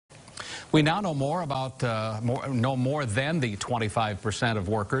We now know more about more than the 25% of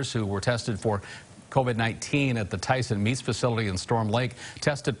workers who were tested for COVID-19 at the Tyson Meats facility in Storm Lake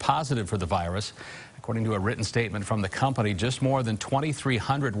tested positive for the virus. According to a written statement from the company, just more than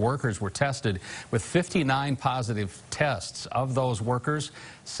 2,300 workers were tested with 59 positive tests. Of those workers,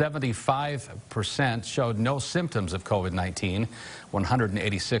 75% showed no symptoms of COVID-19.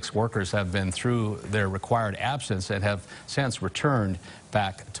 186 workers have been through their required absence and have since returned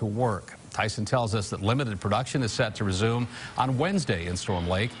back to work. Tyson tells us that limited production is set to resume on Wednesday in Storm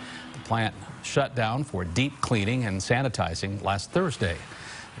Lake. The plant shut down for deep cleaning and sanitizing last Thursday.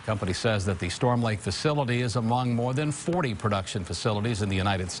 The company says that the Storm Lake facility is among more than 40 production facilities in the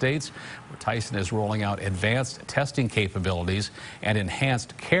United States, where Tyson is rolling out advanced testing capabilities and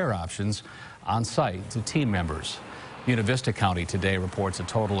enhanced care options on site to team members. Buena Vista County today reports a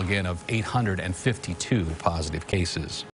total again of 852 positive cases.